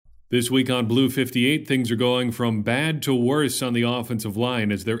This week on Blue 58, things are going from bad to worse on the offensive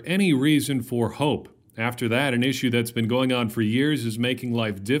line. Is there any reason for hope? After that, an issue that's been going on for years is making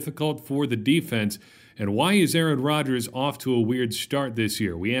life difficult for the defense. And why is Aaron Rodgers off to a weird start this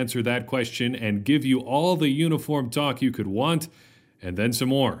year? We answer that question and give you all the uniform talk you could want, and then some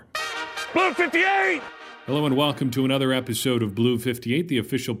more. Blue 58! Hello and welcome to another episode of Blue 58, the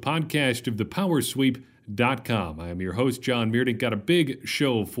official podcast of thepowersweep.com. I am your host, John Meerdink. Got a big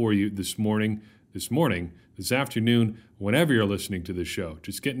show for you this afternoon, whenever you're listening to the show.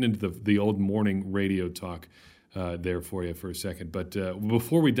 Just getting into the old morning radio talk there for you for a second. But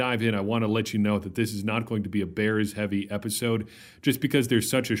before we dive in, I want to let you know that this is not going to be a Bears-heavy episode, just because there's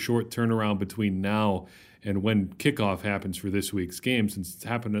such a short turnaround between now and when kickoff happens for this week's game, since it's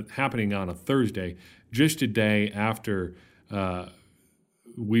happening on a Thursday, just a day after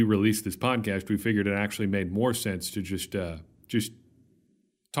we released this podcast. We figured it actually made more sense to just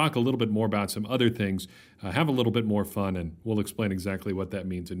talk a little bit more about some other things, have a little bit more fun, and we'll explain exactly what that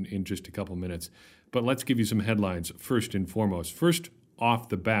means in just a couple minutes. But let's give you some headlines first and foremost. First off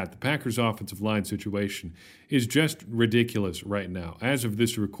the bat, the Packers' offensive line situation is just ridiculous right now. As of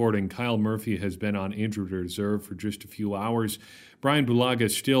this recording, Kyle Murphy has been on injured reserve for just a few hours. Brian Bulaga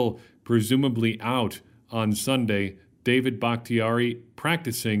still presumably out on Sunday. David Bakhtiari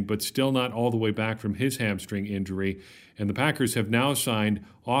practicing, but still not all the way back from his hamstring injury. And the Packers have now signed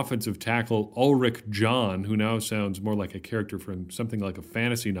offensive tackle Ulrich John, who now sounds more like a character from something like a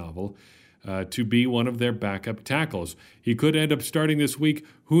fantasy novel, to be one of their backup tackles. He could end up starting this week.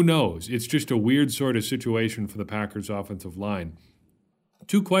 Who knows? It's just a weird sort of situation for the Packers' offensive line.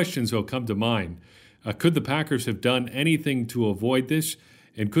 Two questions, though, come to mind. Could the Packers have done anything to avoid this?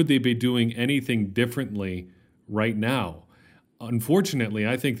 And could they be doing anything differently right now? Unfortunately,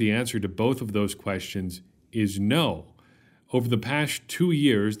 I think the answer to both of those questions is no. Over the past 2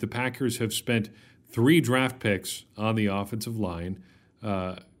 years, the Packers have spent 3 draft picks on the offensive line.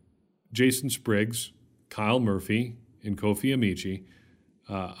 Jason Spriggs, Kyle Murphy, and Kofi Amici.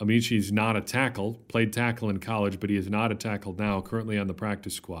 Amici's not a tackle, played tackle in college, but he is not a tackle now, currently on the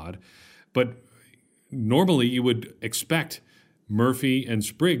practice squad. But normally you would expect Murphy and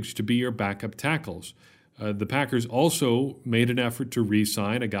Spriggs to be your backup tackles. The Packers also made an effort to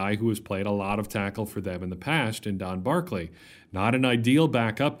re-sign a guy who has played a lot of tackle for them in the past, in Don Barclay. Not an ideal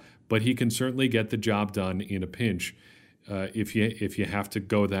backup, but he can certainly get the job done in a pinch if you have to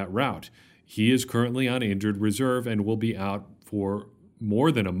go that route. He is currently on injured reserve and will be out for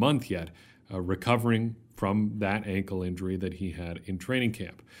more than a month yet, recovering from that ankle injury that he had in training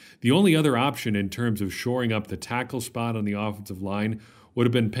camp. The only other option in terms of shoring up the tackle spot on the offensive line would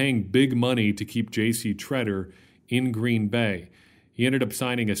have been paying big money to keep J.C. Tretter in Green Bay. He ended up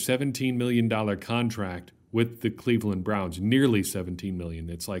signing a $17 million contract with the Cleveland Browns, nearly $17 million.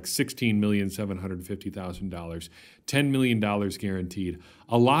 It's like $16,750,000, $10 million guaranteed.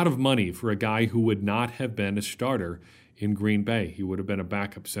 A lot of money for a guy who would not have been a starter in Green Bay. He would have been a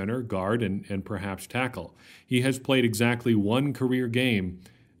backup center, guard, and perhaps tackle. He has played exactly one career game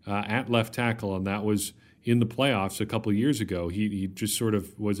at left tackle, and that was in the playoffs a couple years ago. He just sort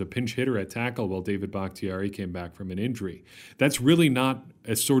of was a pinch hitter at tackle while David Bakhtiari came back from an injury. That's really not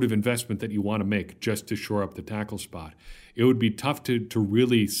a sort of investment that you want to make just to shore up the tackle spot. It would be tough to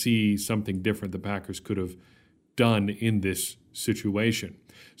really see something different the Packers could have done in this situation.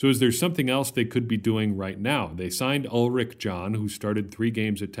 So is there something else they could be doing right now? They signed Ulrich John, who started 3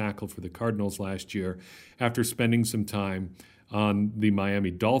 games at tackle for the Cardinals last year after spending some time on the Miami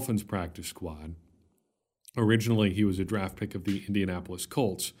Dolphins practice squad. Originally, he was a draft pick of the Indianapolis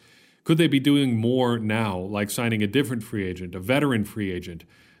Colts. Could they be doing more now, like signing a different free agent, a veteran free agent,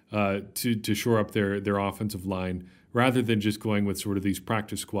 to shore up their offensive line, rather than just going with sort of these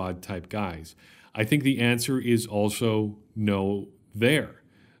practice squad type guys? I think the answer is also no there.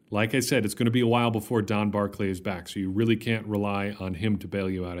 Like I said, it's going to be a while before Don Barclay is back, so you really can't rely on him to bail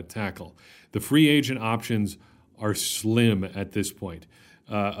you out at tackle. The free agent options are slim at this point.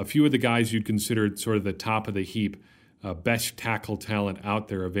 A few of the guys you'd consider sort of the top of the heap, best tackle talent out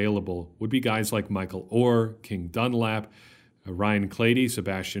there available, would be guys like Michael Orr, King Dunlap, Ryan Clady,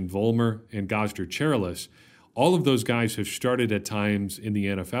 Sebastian Vollmer, and Gosder Cherilus. All of those guys have started at times in the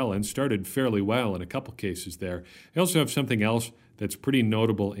NFL and started fairly well in a couple cases there. They also have something else that's pretty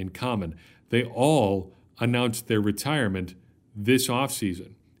notable in common. They all announced their retirement this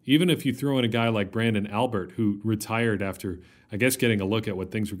offseason. Even if you throw in a guy like Brandon Albert, who retired after, I guess, getting a look at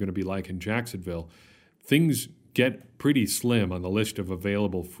what things were going to be like in Jacksonville, things get pretty slim on the list of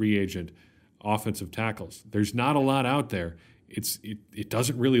available free agent offensive tackles. There's not a lot out there. It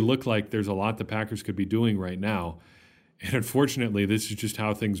doesn't really look like there's a lot the Packers could be doing right now. And unfortunately, this is just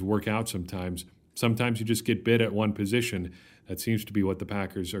how things work out sometimes. Sometimes you just get bit at one position. That seems to be what the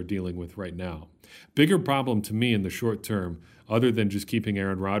Packers are dealing with right now. Bigger problem to me in the short term, other than just keeping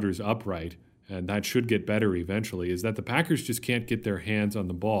Aaron Rodgers upright, and that should get better eventually, is that the Packers just can't get their hands on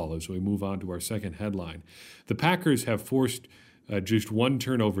the ball as we move on to our second headline. The Packers have forced just one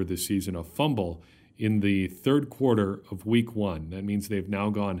turnover this season, a fumble, in the third quarter of week 1. That means they've now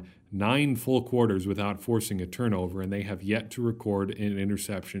gone 9 full quarters without forcing a turnover, and they have yet to record an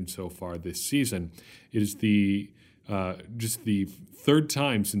interception so far this season. It is just the third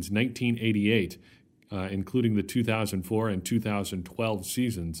time since 1988, including the 2004 and 2012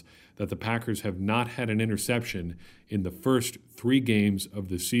 seasons, that the Packers have not had an interception in the first 3 games of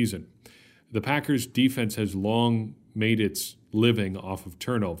the season. The Packers' defense has long made its living off of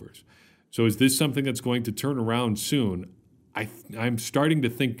turnovers. So is this something that's going to turn around soon? I'm starting to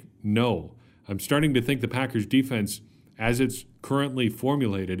think no. I'm starting to think the Packers' defense, as it's currently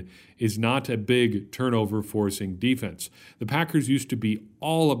formulated, is not a big turnover-forcing defense. The Packers used to be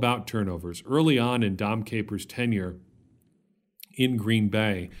all about turnovers. Early on in Dom Capers' tenure in Green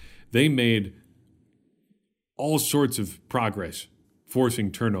Bay, they made all sorts of progress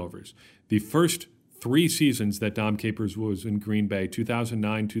forcing turnovers. The first 3 seasons that Dom Capers was in Green Bay,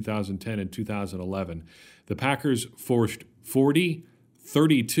 2009, 2010, and 2011, the Packers forced 40,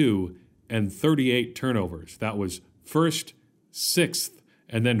 32, and 38 turnovers. That was first, 6th,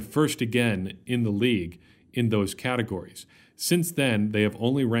 and then first again in the league in those categories. Since then, they have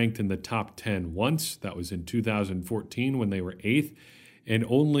only ranked in the top 10 once. That was in 2014 when they were 8th, and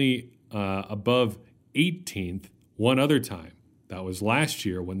only above 18th one other time. That was last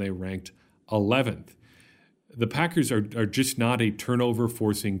year when they ranked 11th. The Packers are just not a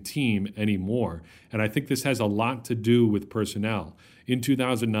turnover-forcing team anymore, and I think this has a lot to do with personnel. In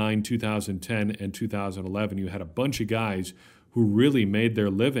 2009, 2010, and 2011, you had a bunch of guys who really made their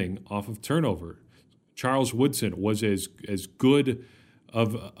living off of turnover. Charles Woodson was as good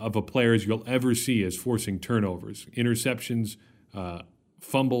of a player as you'll ever see as forcing turnovers, interceptions,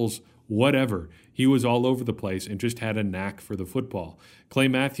 fumbles, whatever. He was all over the place and just had a knack for the football. Clay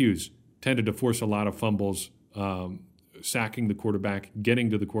Matthews tended to force a lot of fumbles, sacking the quarterback, getting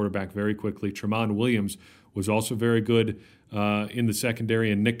to the quarterback very quickly. Tramon Williams was also very good in the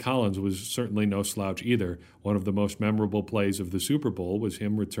secondary, and Nick Collins was certainly no slouch either. One of the most memorable plays of the Super Bowl was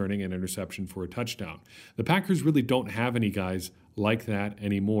him returning an interception for a touchdown. The Packers really don't have any guys like that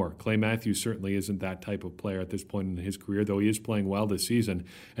anymore. Clay Matthews certainly isn't that type of player at this point in his career, though he is playing well this season,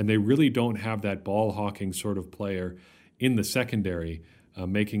 and they really don't have that ball-hawking sort of player in the secondary,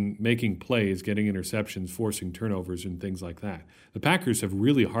 making plays, getting interceptions, forcing turnovers, and things like that. The Packers have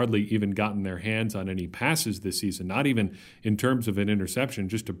really hardly even gotten their hands on any passes this season, not even in terms of an interception,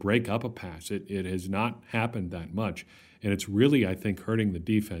 just to break up a pass. It has not happened that much, and it's really, I think, hurting the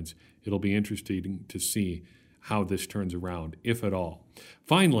defense. It'll be interesting to see how this turns around, if at all.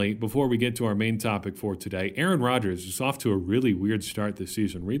 Finally, before we get to our main topic for today, Aaron Rodgers is off to a really weird start this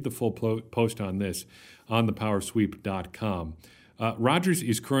season. Read the full post on this on thepowersweep.com. Rodgers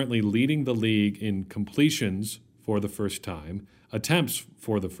is currently leading the league in completions for the first time, attempts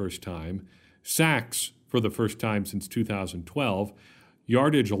for the first time, sacks for the first time since 2012,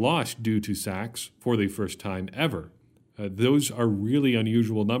 yardage lost due to sacks for the first time ever. Those are really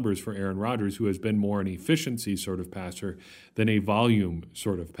unusual numbers for Aaron Rodgers, who has been more an efficiency sort of passer than a volume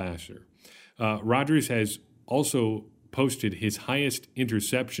sort of passer. Rodgers has also posted his highest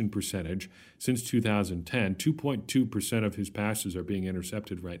interception percentage since 2010. 2.2% of his passes are being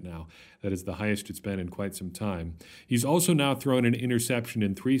intercepted right now. That is the highest it's been in quite some time. He's also now thrown an interception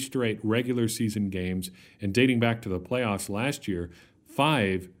in 3 straight regular season games, and dating back to the playoffs last year,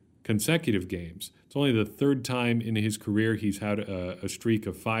 5 consecutive games. It's only the 3rd time in his career he's had a streak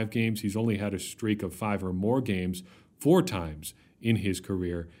of 5 games. He's only had a streak of 5 or more games 4 times in his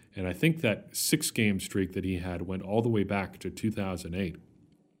career, and I think that 6-game streak that he had went all the way back to 2008.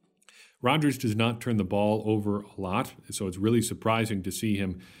 Rodgers does not turn the ball over a lot, so it's really surprising to see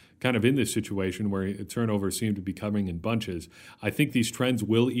him kind of in this situation where turnovers seem to be coming in bunches. I think these trends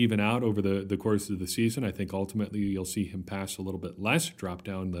will even out over the course of the season. I think ultimately you'll see him pass a little bit less, drop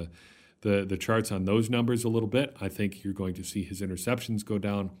down the charts on those numbers a little bit. I think you're going to see his interceptions go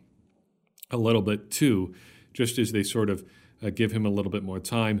down a little bit too, just as they sort of give him a little bit more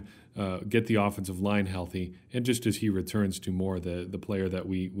time, get the offensive line healthy, and just as he returns to more the player that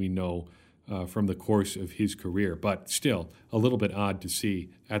we know from the course of his career. But still, a little bit odd to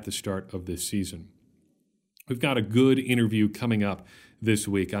see at the start of this season. We've got a good interview coming up this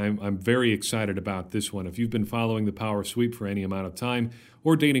week. I'm very excited about this one. If you've been following the Power Sweep for any amount of time,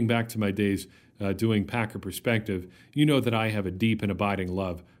 or dating back to my days doing Packer Perspective, you know that I have a deep and abiding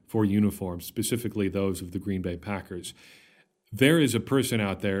love for uniforms, specifically those of the Green Bay Packers. There is a person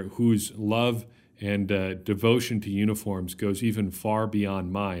out there whose love and devotion to uniforms goes even far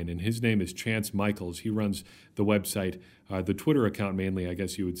beyond mine, and his name is Chance Michaels. He runs the website, the Twitter account mainly, I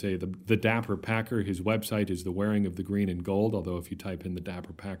guess you would say, the Dapper Packer. His website is The Wearing of the Green and Gold, although if you type in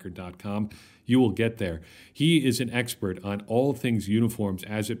thedapperpacker.com, you will get there. He is an expert on all things uniforms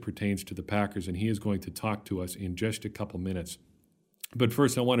as it pertains to the Packers, and he is going to talk to us in just a couple minutes. But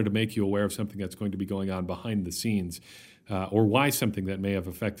first, I wanted to make you aware of something that's going to be going on behind the scenes, or why something that may have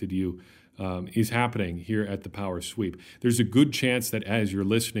affected you is happening here at the Power Sweep. There's a good chance that as you're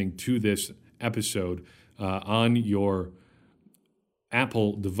listening to this episode on your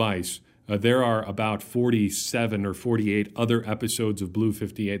Apple device, there are about 47 or 48 other episodes of Blue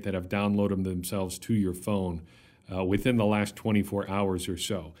 58 that have downloaded themselves to your phone within the last 24 hours or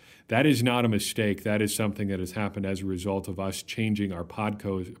so. That is not a mistake. That is something that has happened as a result of us changing our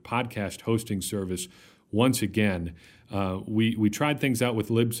podcast hosting service once again. We tried things out with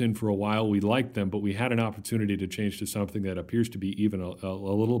Libsyn for a while. We liked them, but we had an opportunity to change to something that appears to be even a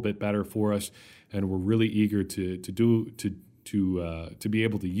little bit better for us, and we're really eager to be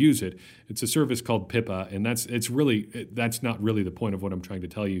able to use it. It's a service called Pippa, and that's not really the point of what I'm trying to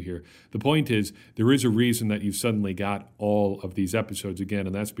tell you here. The point is there is a reason that you've suddenly got all of these episodes again,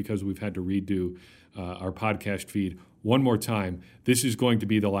 and that's because we've had to redo our podcast feed one more time. This is going to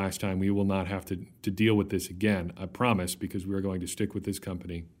be the last time. We will not have to deal with this again, I promise, because we're going to stick with this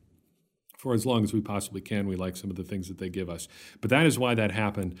company for as long as we possibly can. We like some of the things that they give us. But that is why that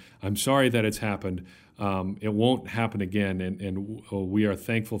happened. I'm sorry that it's happened. It won't happen again, and we are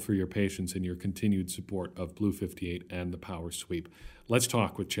thankful for your patience and your continued support of Blue 58 and the Power Sweep. Let's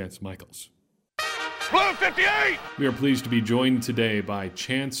talk with Chance Michaels. Blue 58! We are pleased to be joined today by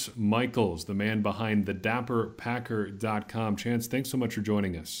Chance Michaels, the man behind thedapperpacker.com. Chance, thanks so much for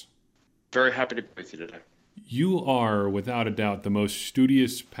joining us. Very happy to be with you today. You are, without a doubt, the most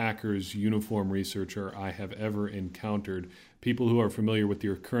studious Packers uniform researcher I have ever encountered. People who are familiar with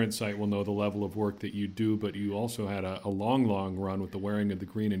your current site will know the level of work that you do, but you also had a long run with the Wearing of the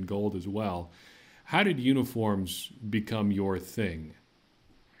Green and Gold as well. How did uniforms become your thing?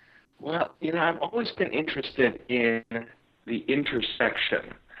 Well, I've always been interested in the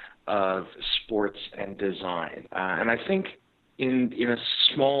intersection of sports and design. And I think in a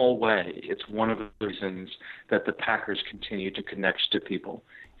small way, it's one of the reasons that the Packers continue to connect to people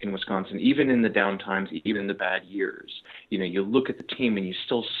in Wisconsin, even in the downtimes, even in the bad years. You look at the team and you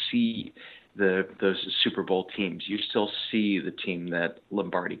still see those Super Bowl teams. You still see the team that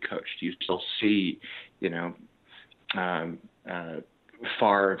Lombardi coached. You still see,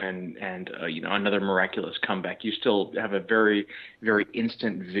 Favre and another miraculous comeback. You still have a very, very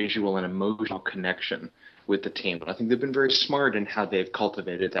instant visual and emotional connection with the team. And I think they've been very smart in how they've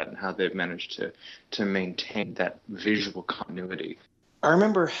cultivated that and how they've managed to maintain that visual continuity. I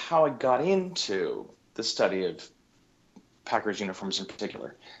remember how I got into the study of Packers uniforms in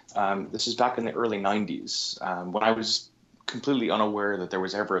particular. This is back in the early 90s when I was completely unaware that there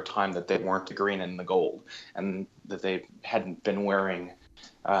was ever a time that they weren't the green and the gold, and that they hadn't been wearing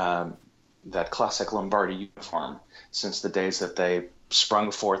that classic Lombardi uniform since the days that they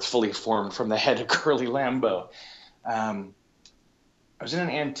sprung forth fully formed from the head of Curly Lambeau. I was in an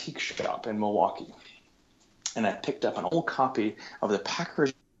antique shop in Milwaukee, and I picked up an old copy of the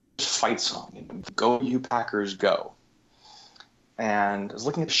Packers fight song, Go You Packers Go. And I was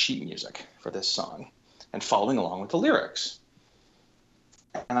looking at the sheet music for this song and following along with the lyrics.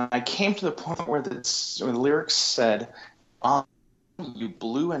 And I came to the point where the lyrics said, "On you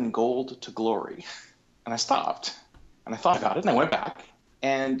blue and gold to glory." And I stopped. And I thought about it, and I went back.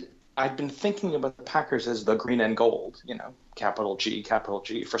 And I'd been thinking about the Packers as the green and gold, capital G,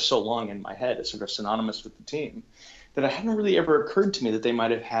 for so long in my head as sort of synonymous with the team, that it hadn't really ever occurred to me that they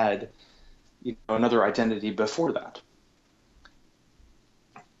might have had another identity before that.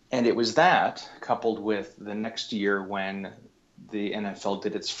 And it was that, coupled with the next year when the NFL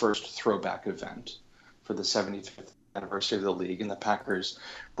did its first throwback event for the 75th anniversary of the league, and the Packers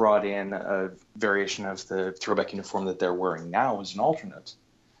brought in a variation of the throwback uniform that they're wearing now as an alternate.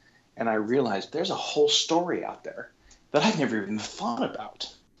 And I realized there's a whole story out there that I'd never even thought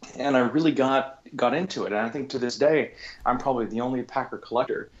about. And I really got into it. And I think to this day, I'm probably the only Packer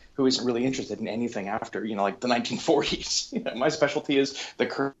collector who isn't really interested in anything after, like the 1940s. My specialty is the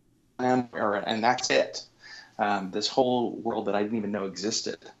current era, and that's it. This whole world that I didn't even know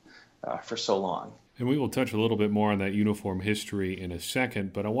existed for so long. And we will touch a little bit more on that uniform history in a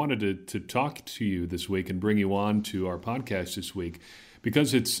second, but I wanted to talk to you this week and bring you on to our podcast this week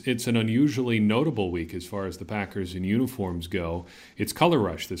because it's an unusually notable week as far as the Packers in uniforms go. It's Color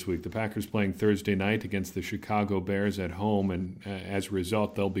Rush this week. The Packers playing Thursday night against the Chicago Bears at home, and as a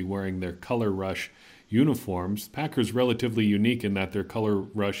result, they'll be wearing their Color Rush uniforms. The Packers relatively unique in that their Color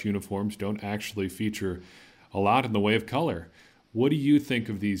Rush uniforms don't actually feature a lot in the way of color. What do you think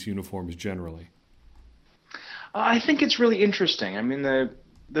of these uniforms generally? I think it's really interesting. I mean,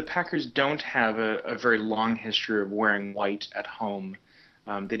 the Packers don't have a very long history of wearing white at home.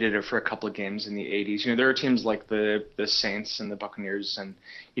 They did it for a couple of games in the 80s. There are teams like the Saints and the Buccaneers and,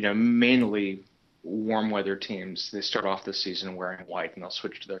 mainly warm weather teams. They start off the season wearing white and they'll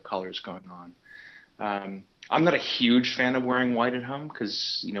switch to their colors going on. I'm not a huge fan of wearing white at home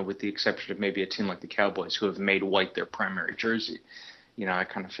because, with the exception of maybe a team like the Cowboys who have made white their primary jersey, I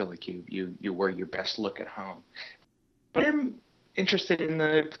kind of feel like you wear your best look at home. But I'm interested in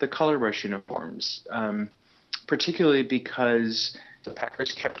the Color Rush uniforms, particularly because the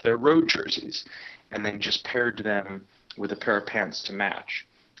Packers kept their road jerseys and then just paired them with a pair of pants to match.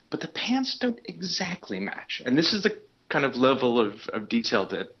 But the pants don't exactly match. And this is the kind of level of detail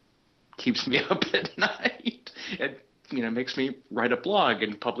that keeps me up at night. It makes me write a blog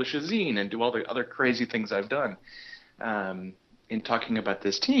and publish a zine and do all the other crazy things I've done in talking about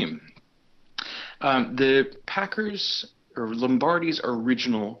this team. The Packers or Lombardi's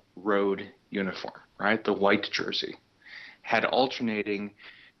original road uniform, right, the white jersey, had alternating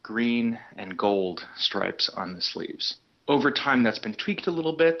green and gold stripes on the sleeves. Over time, that's been tweaked a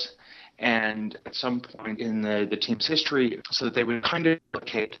little bit. And at some point in the team's history, so that they would kind of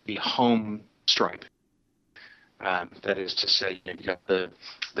replicate the home stripe. That is to say, you got the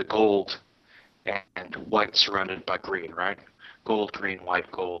gold and white surrounded by green, right? Gold, green,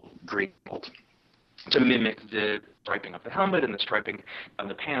 white, gold, green, gold. To mimic the striping of the helmet and the striping on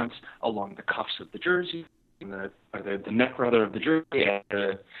the pants along the cuffs of the jersey, the neck rather of the jersey,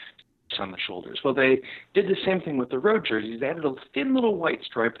 and on the shoulders. Well, they did the same thing with the road jerseys. They added a thin little white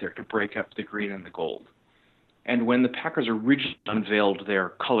stripe there to break up the green and the gold. And when the Packers originally unveiled their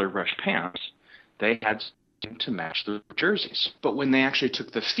Color Rush pants, they had something to match the jerseys. But when they actually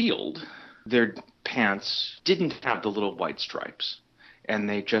took the field, their pants didn't have the little white stripes, and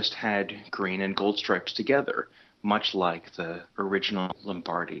they just had green and gold stripes together, much like the original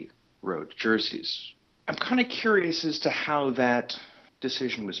Lombardi road jerseys. I'm kind of curious as to how that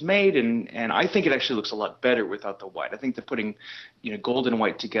decision was made, and I think it actually looks a lot better without the white. I think that putting gold and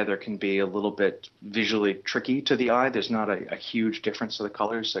white together can be a little bit visually tricky to the eye. There's not a huge difference to the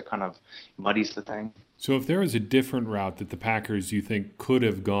colors that kind of muddies the thing. So if there is a different route that the Packers you think could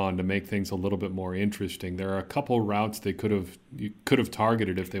have gone to make things a little bit more interesting, there are a couple routes they could have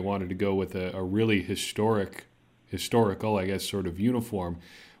targeted if they wanted to go with a really historical, I guess, sort of uniform.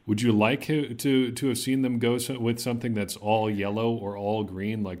 Would you like to have seen them go with something that's all yellow or all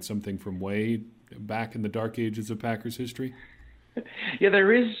green, like something from way back in the dark ages of Packers history? Yeah,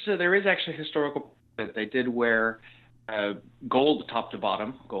 there is actually historical. They did wear gold top to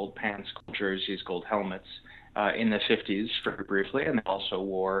bottom, gold pants, gold jerseys, gold helmets in the 50s very briefly, and they also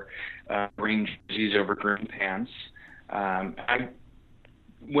wore green jerseys over green pants.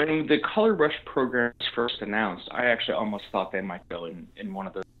 When the Color Rush program was first announced, I actually almost thought they might go in one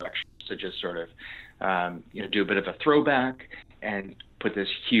of those directions to just sort of, do a bit of a throwback and put this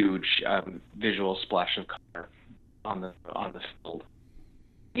huge visual splash of color on the field.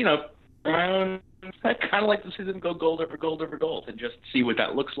 I kind of like to see them go gold over gold over gold and just see what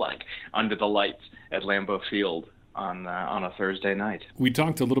that looks like under the lights at Lambeau Field on a Thursday night. We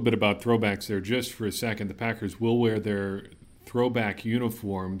talked a little bit about throwbacks there just for a second. The Packers will wear their throwback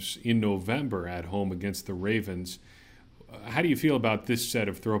uniforms in November at home against the Ravens. How do you feel about this set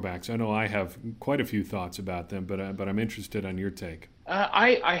of throwbacks? I know I have quite a few thoughts about them, but I'm interested on your take.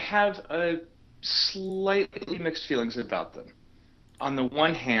 I have slightly mixed feelings about them. On the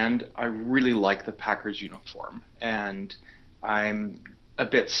one hand, I really like the Packers uniform, and I'm a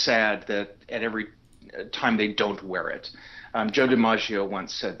bit sad that at every time they don't wear it. Joe DiMaggio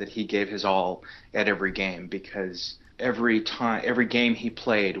once said that he gave his all at every game because every game he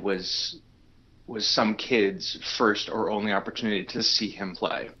played was some kid's first or only opportunity to see him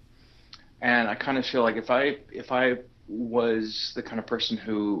play. And I kind of feel like if I was the kind of person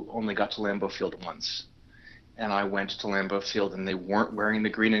who only got to Lambeau Field once, and I went to Lambeau Field and they weren't wearing the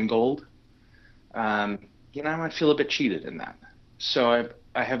green and gold, I might feel a bit cheated in that. So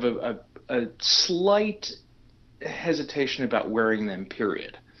I have a slight hesitation about wearing them,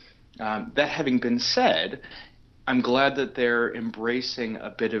 period. That having been said, I'm glad that they're embracing a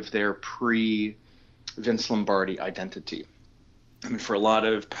bit of their pre-Vince Lombardi identity. I mean, for a lot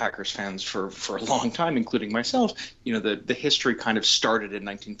of Packers fans for a long time, including myself, the history kind of started in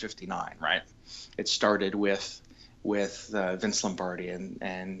 1959, right? It started with Vince Lombardi,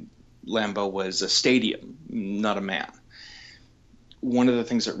 and Lambeau was a stadium, not a man. One of the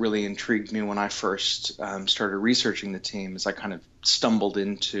things that really intrigued me when I first started researching the team is I kind of stumbled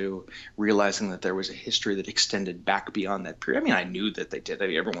into realizing that there was a history that extended back beyond that period. I mean, I knew that they did. I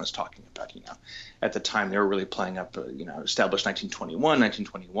mean, everyone was talking about, at the time they were really playing up, established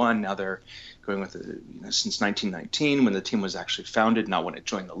 1921. Now they're going with, since 1919, when the team was actually founded, not when it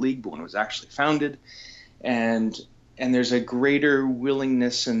joined the league, but when it was actually founded. And there's a greater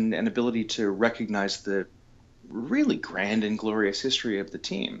willingness and ability to recognize the really grand and glorious history of the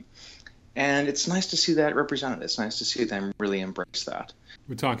team. And it's nice to see that represented. It's nice to see them really embrace that.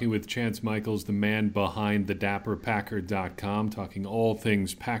 We're talking with Chance Michaels, the man behind thedapperpacker.com, talking all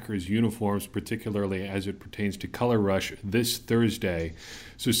things Packers uniforms, particularly as it pertains to Color Rush this Thursday.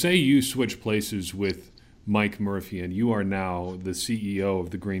 So say you switch places with Mike Murphy and you are now the CEO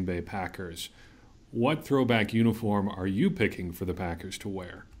of the Green Bay Packers. What throwback uniform are you picking for the Packers to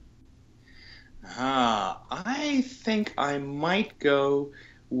wear? I think I might go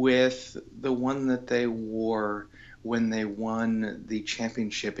with the one that they wore when they won the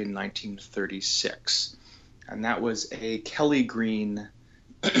championship in 1936. And that was a Kelly green,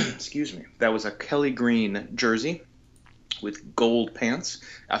 that was a Kelly green jersey with gold pants,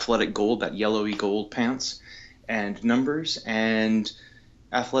 athletic gold, that yellowy gold pants, and numbers, and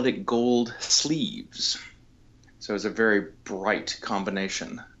athletic gold sleeves. So it's a very bright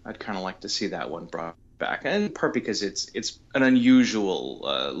combination. I'd kind of like to see that one brought back, and in part because it's an unusual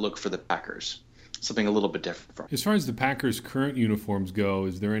look for the Packers, something a little bit different. As far as the Packers' current uniforms go,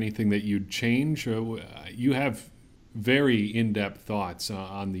 is there anything that you'd change? You have very in-depth thoughts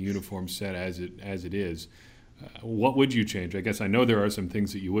on the uniform set as it is. What would you change? I guess I know there are some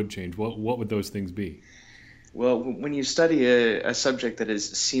things that you would change. What would those things be? Well, when you study a subject that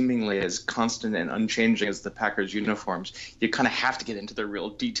is seemingly as constant and unchanging as the Packers' uniforms, you kind of have to get into the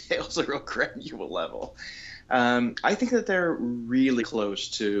real details, the real granular level. I think that they're really close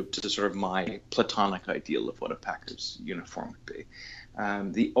to sort of my platonic ideal of what a Packers uniform would be.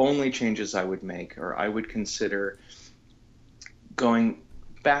 The only changes I would make, or I would consider going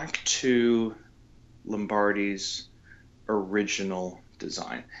back to Lombardi's original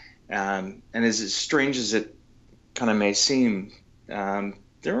design. And as strange as it kind of may seem, there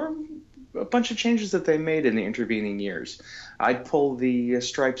are a bunch of changes that they made in the intervening years. I'd pull the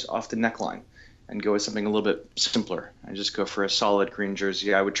stripes off the neckline and go with something a little bit simpler. I'd just go for a solid green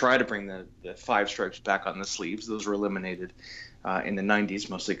jersey. I would try to bring the 5 stripes back on the sleeves. Those were eliminated in the 90s,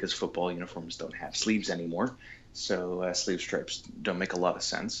 mostly because football uniforms don't have sleeves anymore. So sleeve stripes don't make a lot of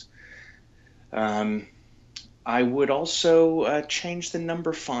sense. I would also change the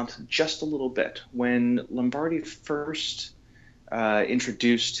number font just a little bit. When Lombardi first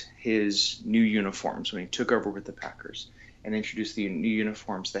introduced his new uniforms, when he took over with the Packers and introduced the new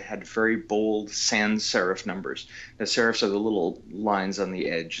uniforms, they had very bold sans serif numbers. The serifs are the little lines on the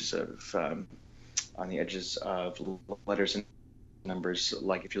edges of letters and numbers.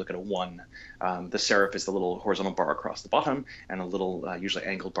 Like if you look at a 1, the serif is the little horizontal bar across the bottom and a little usually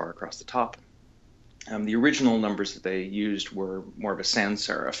angled bar across the top. The original numbers that they used were more of a sans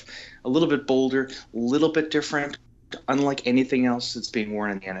serif, a little bit bolder, a little bit different, unlike anything else that's being worn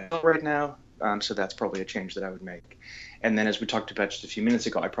in the NFL right now. So that's probably a change that I would make. And then, as we talked about just a few minutes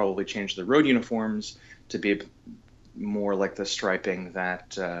ago, I probably changed the road uniforms to be more like the striping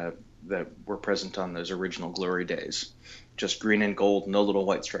that were present on those original glory days. Just green and gold, no little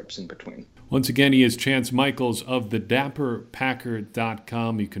white stripes in between. Once again, he is Chance Michaels of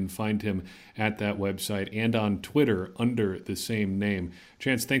thedapperpacker.com. You can find him at that website and on Twitter under the same name.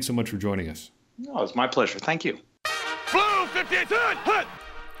 Chance, thanks so much for joining us. Oh, it's my pleasure. Thank you. Blue 58, hut!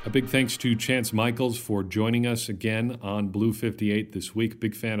 A big thanks to Chance Michaels for joining us again on Blue 58 this week.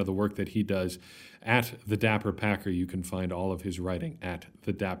 Big fan of the work that he does at The Dapper Packer. You can find all of his writing at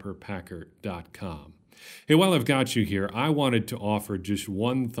thedapperpacker.com. Hey, while I've got you here, I wanted to offer just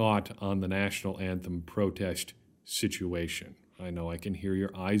one thought on the national anthem protest situation. I know I can hear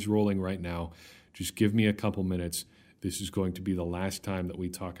your eyes rolling right now. Just give me a couple minutes. This is going to be the last time that we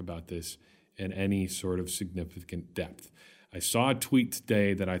talk about this in any sort of significant depth. I saw a tweet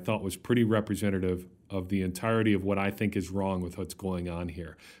today that I thought was pretty representative of the entirety of what I think is wrong with what's going on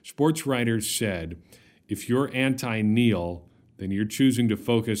here. Sports writers said, if you're anti-kneel, then you're choosing to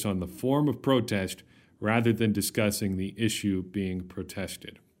focus on the form of protest rather than discussing the issue being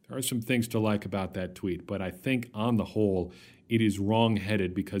protested. There are some things to like about that tweet, but I think on the whole, it is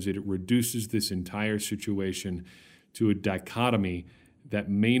wrong-headed because it reduces this entire situation to a dichotomy that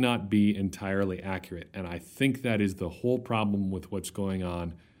may not be entirely accurate. And I think that is the whole problem with what's going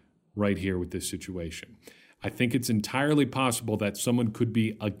on right here with this situation. I think it's entirely possible that someone could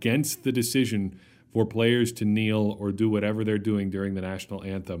be against the decision for players to kneel or do whatever they're doing during the national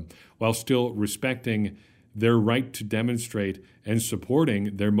anthem while still respecting their right to demonstrate and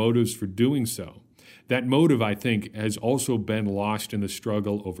supporting their motives for doing so. That motive, I think, has also been lost in the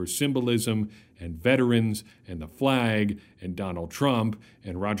struggle over symbolism and veterans and the flag and Donald Trump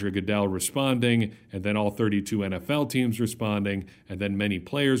and Roger Goodell responding, and then all 32 NFL teams responding, and then many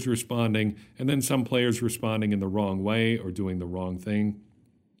players responding, and then some players responding in the wrong way or doing the wrong thing,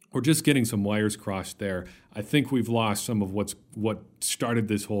 or just getting some wires crossed there. I think we've lost some of what started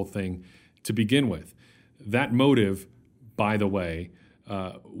this whole thing to begin with. That motive, by the way,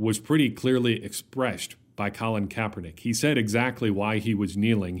 was pretty clearly expressed by Colin Kaepernick. He said exactly why he was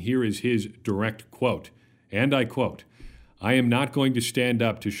kneeling. Here is his direct quote, and I quote, "I am not going to stand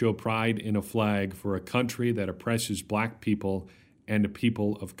up to show pride in a flag for a country that oppresses black people and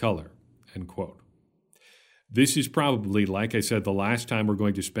people of color," end quote. This is probably, like I said, the last time we're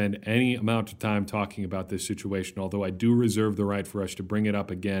going to spend any amount of time talking about this situation, although I do reserve the right for us to bring it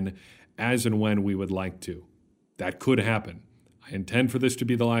up again as and when we would like to. That could happen. I intend for this to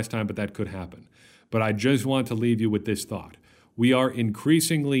be the last time, but that could happen. But I just want to leave you with this thought. We are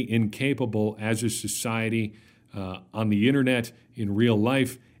increasingly incapable as a society, on the internet, in real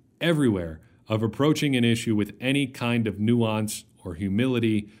life, everywhere, of approaching an issue with any kind of nuance or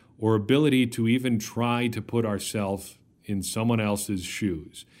humility or ability to even try to put ourselves in someone else's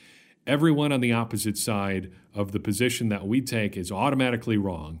shoes. Everyone on the opposite side of the position that we take is automatically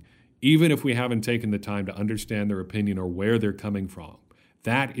wrong, even if we haven't taken the time to understand their opinion or where they're coming from.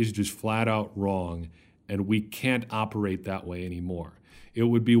 That is just flat out wrong, and we can't operate that way anymore. It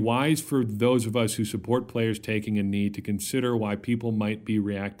would be wise for those of us who support players taking a knee to consider why people might be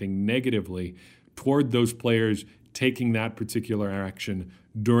reacting negatively toward those players taking that particular action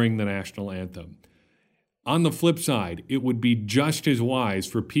during the national anthem. On the flip side, it would be just as wise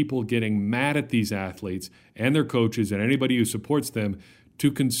for people getting mad at these athletes and their coaches and anybody who supports them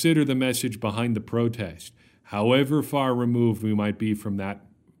to consider the message behind the protest. However far removed we might be from that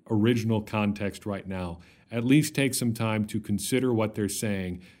original context right now, at least take some time to consider what they're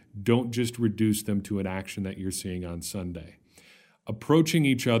saying. Don't just reduce them to an action that you're seeing on Sunday. Approaching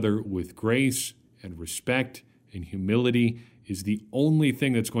each other with grace and respect and humility is the only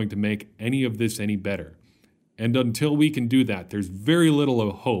thing that's going to make any of this any better. And until we can do that, there's very little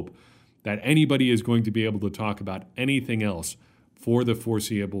of hope that anybody is going to be able to talk about anything else for the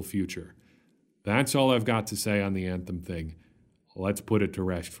foreseeable future. That's all I've got to say on the anthem thing. Let's put it to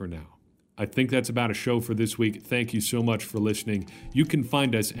rest for now. I think that's about a show for this week. Thank you so much for listening. You can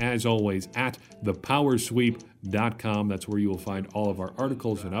find us, as always, at thepowersweep.com. That's where you will find all of our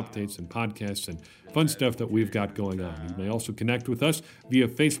articles and updates and podcasts and fun stuff that we've got going on. You may also connect with us via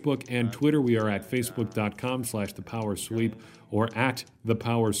Facebook and Twitter. We are at facebook.com/thepowersweep or at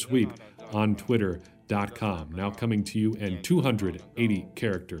thepowersweep on Twitter.com. Now coming to you in 280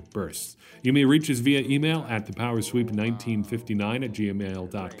 character bursts. You may reach us via email at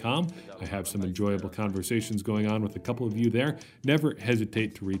thepowersweep1959@gmail.com. I have some enjoyable conversations going on with a couple of you there. Never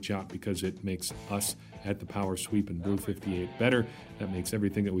hesitate to reach out because it makes us at the Power Sweep and Blue 58 better. That makes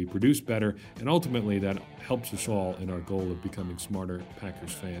everything that we produce better, and ultimately that helps us all in our goal of becoming smarter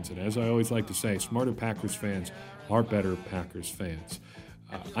Packers fans. And as I always like to say, smarter Packers fans are better Packers fans.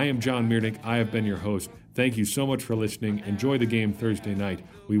 I am John Mearnick. I have been your host. Thank you so much for listening. Enjoy the game Thursday night.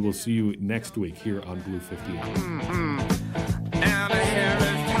 We will see you next week here on Blue 58.